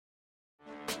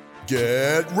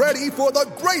Get ready for the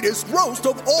greatest roast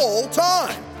of all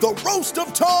time, the Roast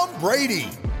of Tom Brady,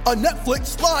 a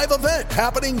Netflix live event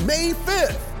happening May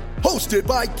 5th. Hosted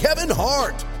by Kevin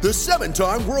Hart, the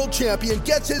 7-time world champion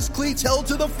gets his cleats held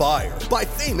to the fire by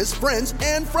famous friends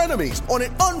and frenemies on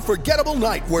an unforgettable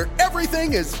night where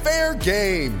everything is fair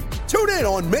game. Tune in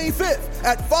on May 5th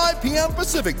at 5 p.m.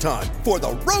 Pacific time for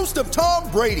the Roast of Tom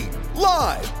Brady,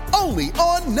 live only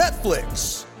on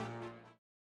Netflix.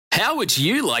 How would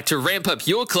you like to ramp up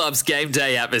your club's game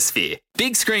day atmosphere?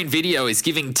 Big Screen Video is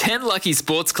giving 10 lucky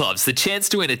sports clubs the chance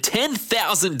to win a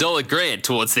 $10,000 grant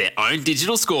towards their own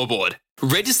digital scoreboard.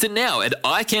 Register now at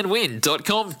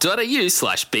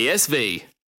iCanWin.com.au/BSV.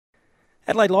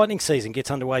 Adelaide Lightning season gets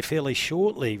underway fairly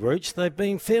shortly, Rooch. They've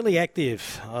been fairly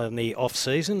active in the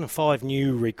off-season, 5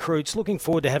 new recruits. Looking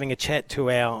forward to having a chat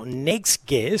to our next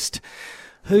guest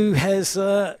who has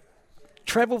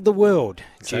travelled the world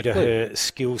due to her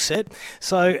skill set.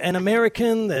 So an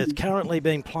American that's currently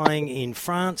been playing in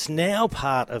France, now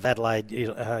part of Adelaide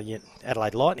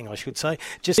Lightning, I should say.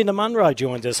 Jacinta Munro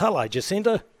joins us. Hello,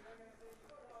 Jacinta.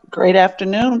 Great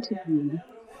afternoon to you.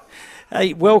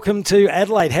 Hey, welcome to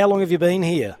Adelaide. How long have you been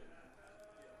here?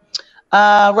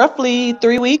 Roughly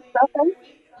 3 weeks, I think.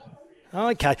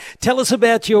 Okay. Tell us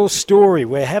about your story.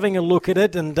 We're having a look at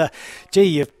it, and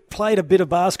you've played a bit of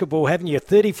basketball, haven't you?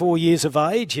 34 years of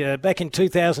age. Back in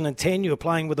 2010, you were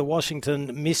playing with the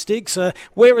Washington Mystics.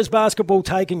 Where has basketball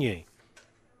taken you?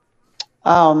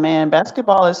 Oh, man,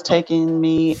 basketball is taking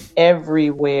me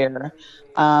everywhere.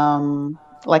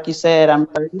 Like you said, I'm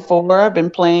 34. I've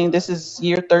been playing. This is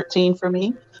year 13 for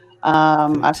me.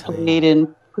 I've played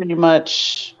in pretty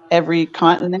much every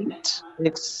continent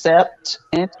except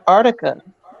Antarctica.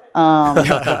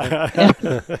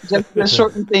 Just to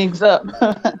shorten things up.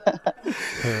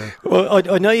 Well,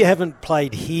 I know you haven't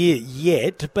played here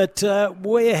yet, but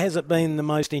where has it been the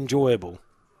most enjoyable?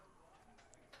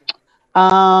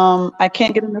 I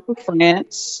can't get enough of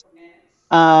France.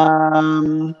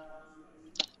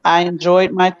 I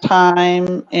enjoyed my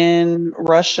time in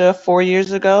Russia 4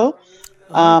 years ago,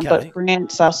 but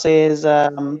France, I'll say, is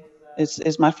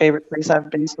my favorite place I've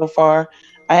been so far.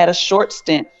 I had a short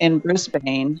stint in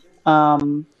Brisbane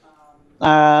about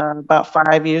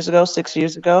 6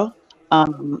 years ago,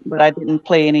 but I didn't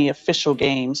play any official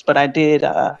games. But I did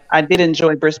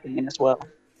enjoy Brisbane as well.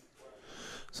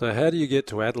 So how do you get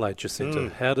to Adelaide,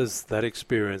 Jacinta? How does that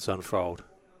experience unfold?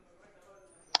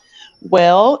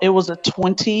 Well, it was a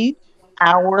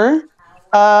 20-hour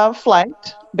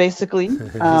flight, basically.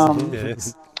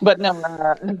 Yes. But no,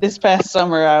 this past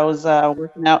summer I was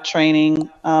working out, training,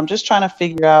 just trying to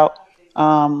figure out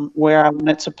where I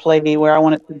wanted to play, where I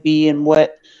wanted to be, and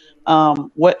what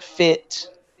fit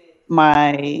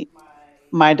my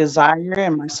desire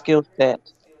and my skill set.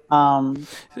 And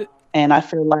I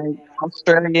feel like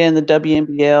Australia and the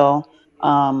WNBL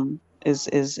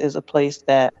is a place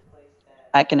that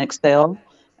I can excel.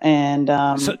 And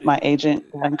my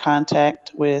agent got in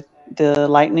contact with the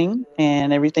Lightning,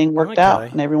 and everything worked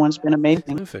out, and everyone's been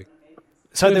amazing. Perfect.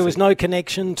 So there was no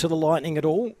connection to the Lightning at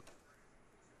all?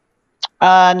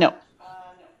 No,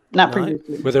 not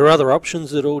previously. Were there other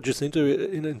options at all,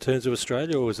 Jacinta, in terms of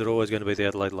Australia, or was it always going to be the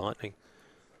Adelaide Lightning?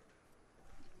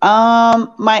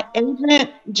 My agent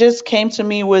just came to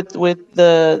me with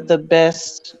the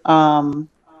best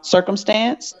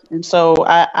circumstance, and so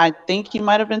I think he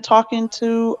might have been talking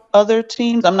to other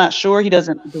teams. I'm not sure. He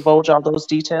doesn't divulge all those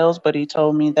details, but he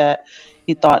told me that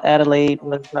he thought Adelaide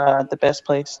was the best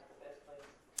place.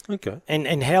 Okay.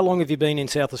 And how long have you been in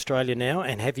South Australia now,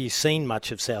 and have you seen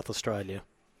much of South Australia?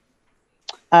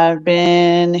 I've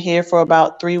been here for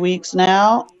about 3 weeks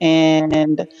now,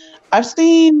 and I've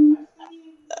seen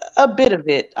a bit of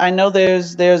it. I know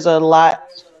there's a lot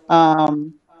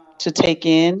to take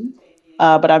in.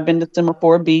 But I've been to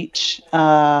Semaphore Beach.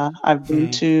 I've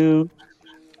been to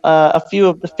a few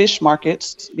of the fish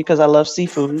markets because I love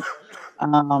seafood.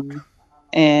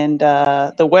 And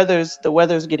the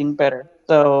weather's getting better.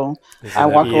 So I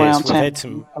walk around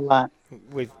town a lot.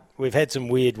 We've had some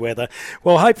weird weather.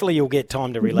 Well, hopefully you'll get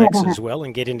time to relax as well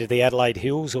and get into the Adelaide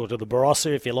Hills or to the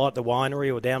Barossa if you like, the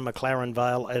winery, or down McLaren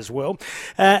Vale as well.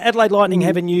 Adelaide Lightning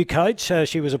have a new coach.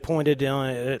 She was appointed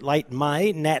late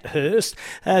May, Nat Hurst.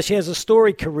 She has a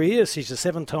storied career. She's a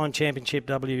 7-time championship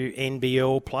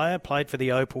WNBL player, played for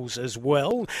the Opals as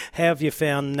well. How have you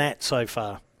found Nat so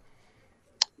far?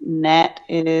 Nat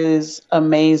is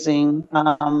amazing.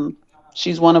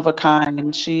 She's one of a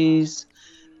kind.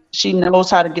 She knows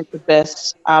how to get the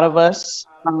best out of us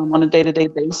on a day-to-day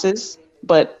basis,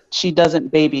 but she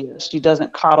doesn't baby us. She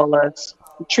doesn't coddle us.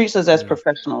 She treats us as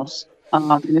professionals.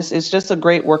 And it's just a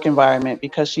great work environment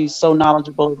because she's so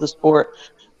knowledgeable of the sport,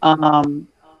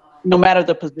 no matter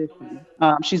the position.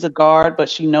 She's a guard, but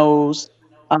she knows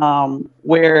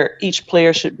where each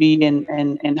player should be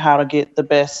and how to get the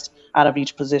best out of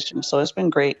each position. So it's been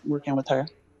great working with her.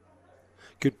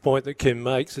 Good point that Kim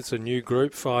makes. It's a new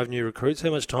group, 5 new recruits. How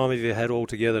much time have you had all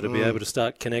together to be able to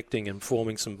start connecting and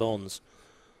forming some bonds?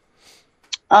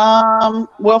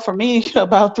 Well, for me,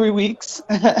 about 3 weeks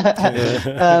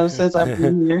since I've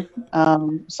been here.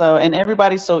 And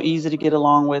everybody's so easy to get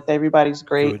along with. Everybody's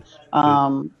great.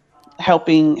 Good.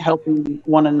 Helping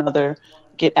one another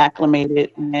get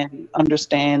acclimated and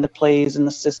understand the plays and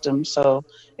the system. So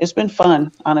it's been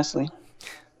fun, honestly.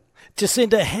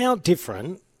 Jacinta, how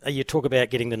different, you talk about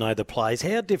getting to know the plays,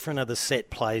 how different are the set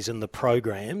plays and the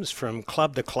programs from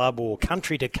club to club or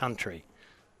country to country?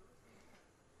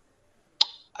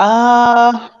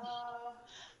 I'll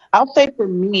say for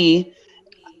me,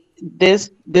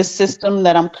 this system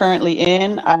that I'm currently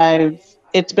in,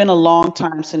 it's been a long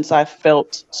time since I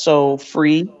felt so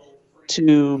free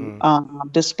to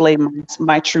display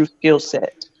my true skill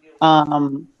set.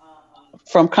 From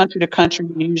country to country,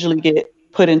 you usually get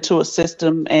put into a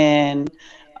system, and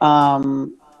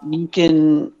you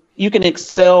can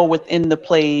excel within the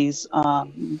plays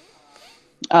that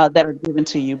are given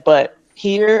to you. But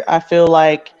here, I feel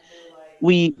like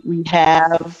we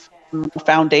have a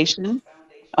foundation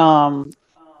on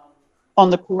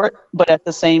the court, but at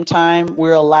the same time,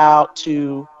 we're allowed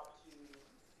to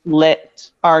let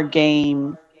our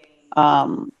game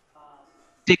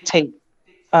dictate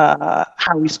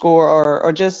how we score,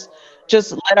 or just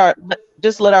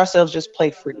let ourselves just play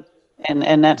free,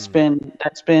 and that's been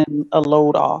a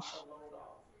load off.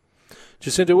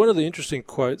 Jacinta, one of the interesting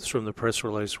quotes from the press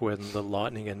release when the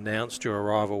Lightning announced your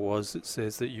arrival was, it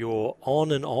says that your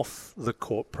on and off the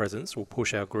court presence will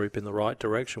push our group in the right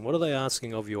direction. What are they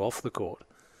asking of you off the court?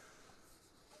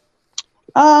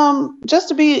 Just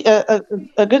to be a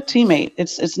good teammate.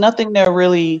 It's nothing they're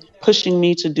really pushing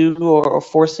me to do or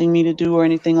forcing me to do or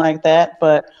anything like that.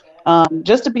 But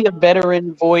just to be a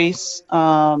veteran voice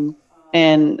and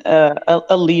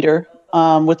a leader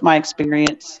with my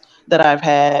experience that I've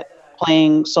had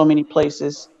playing so many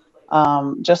places,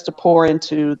 just to pour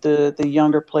into the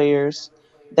younger players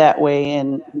that way,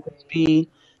 and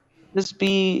just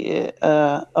be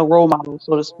a role model,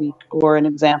 so to speak, or an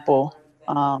example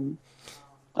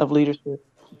of leadership.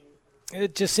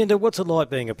 Jacinta, what's it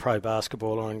like being a pro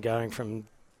basketballer and going from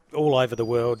all over the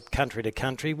world, country to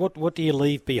country? What do you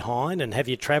leave behind, and have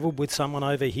you travelled with someone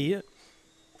over here?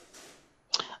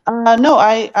 No,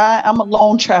 I'm a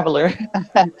lone traveler.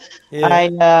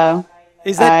 Yeah.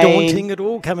 Is that daunting at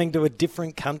all, coming to a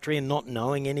different country and not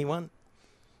knowing anyone?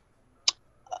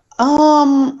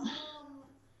 When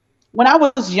I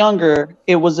was younger,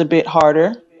 it was a bit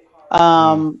harder.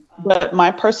 But my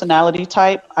personality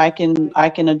type, I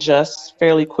can adjust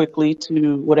fairly quickly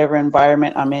to whatever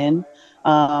environment I'm in.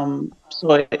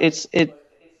 So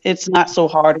it's not so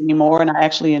hard anymore, and I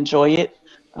actually enjoy it.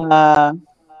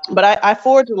 But I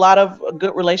forge a lot of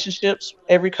good relationships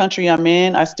every country I'm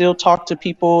in. I still talk to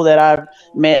people that I've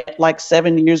met like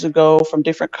 7 years ago from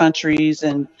different countries,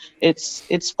 and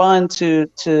it's fun to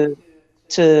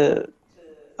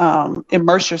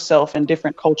immerse yourself in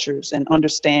different cultures and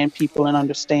understand people and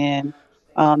understand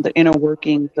the inner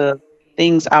workings, the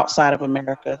things outside of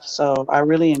America. So I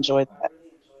really enjoyed that.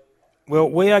 Well,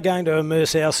 we are going to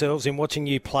immerse ourselves in watching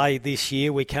you play this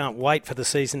year. We can't wait for the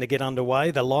season to get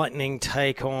underway. The Lightning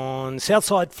take on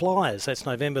Southside Flyers. That's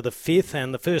November the 5th,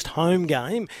 and the first home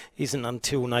game isn't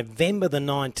until November the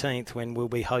 19th when we'll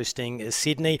be hosting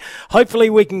Sydney. Hopefully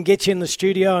we can get you in the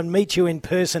studio and meet you in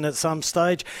person at some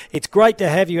stage. It's great to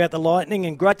have you at the Lightning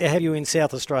and great to have you in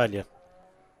South Australia.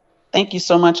 Thank you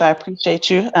so much. I appreciate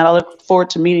you, and I look forward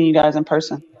to meeting you guys in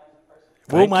person.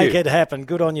 We'll make it happen.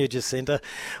 Good on you, Jacinta.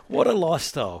 What a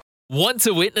lifestyle. Want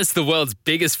to witness the world's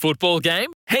biggest football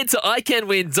game? Head to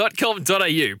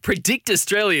iCanWin.com.au, predict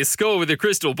Australia's score with a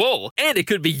crystal ball, and it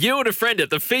could be you and a friend at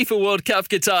the FIFA World Cup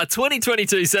Qatar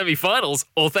 2022 semi-finals,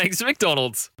 all thanks to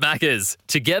McDonald's. Maccas,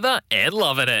 together and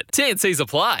loving it. TNCs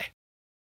apply.